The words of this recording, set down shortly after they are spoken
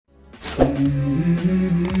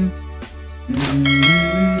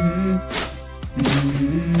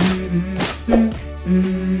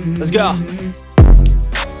Let's go.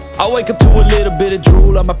 I wake up to a little bit of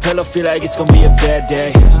drool on my pillow, feel like it's gonna be a bad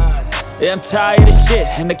day. Yeah, I'm tired of shit,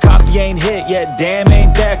 and the coffee ain't hit yet, damn,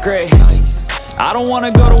 ain't that great. I don't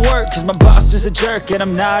wanna go to work, cause my boss is a jerk, and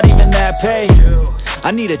I'm not even that paid.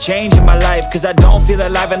 I need a change in my life, cause I don't feel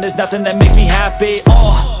alive, and there's nothing that makes me happy.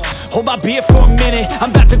 Hold my beer for a minute,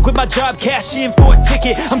 I'm about to quit my job, cash in for a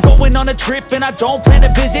ticket. I'm going on a trip and I don't plan to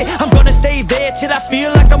visit. I'm gonna stay there till I feel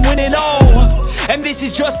like I'm winning, and this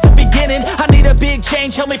is just the beginning. I need a big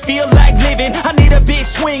change, help me feel like living. I need a big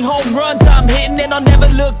swing, home runs I'm hitting, and I'll never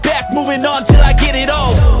look back, moving on till I get it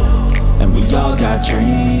all. And we all got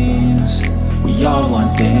dreams, we all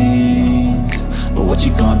want things, but what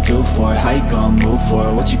you gonna do for it? How you gonna move for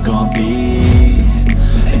it? What you gonna be?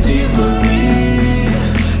 And do you believe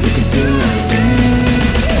you can do anything?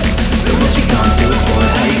 But what you gonna do for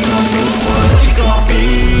it? How you gonna move for it? What you gonna be?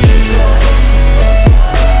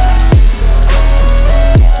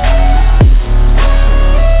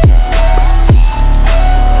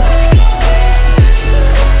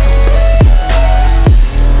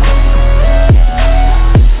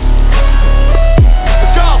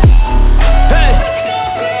 Let's go! Hey!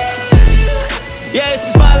 Yeah, this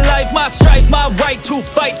is my life, my strife, my right to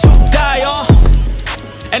fight, to die,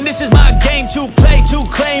 and this is my game to play, to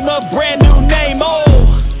claim a brand new name,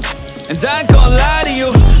 and I ain't gonna lie to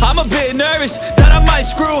you, I'm a bit nervous that I might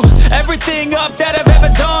screw everything up that I've ever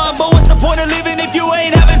done. But what's the point of living if you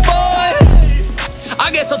ain't having fun?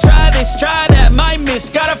 I guess I'll try this, try that, might miss,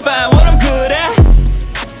 gotta find what I'm good at.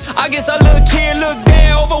 I guess I look here, look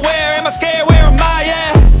there, over where am I scared, where am I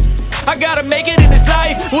at? I gotta make it in this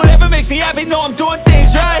life, whatever makes me happy, know I'm doing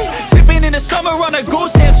things right. Sipping in the summer on a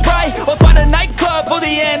goose and Sprite, or find a nightclub for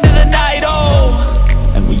the end of the night,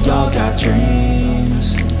 And we all got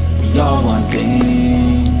dreams, we all want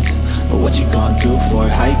things, but what you gonna do for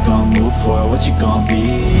it? How you gonna move for it? What you gonna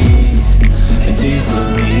be?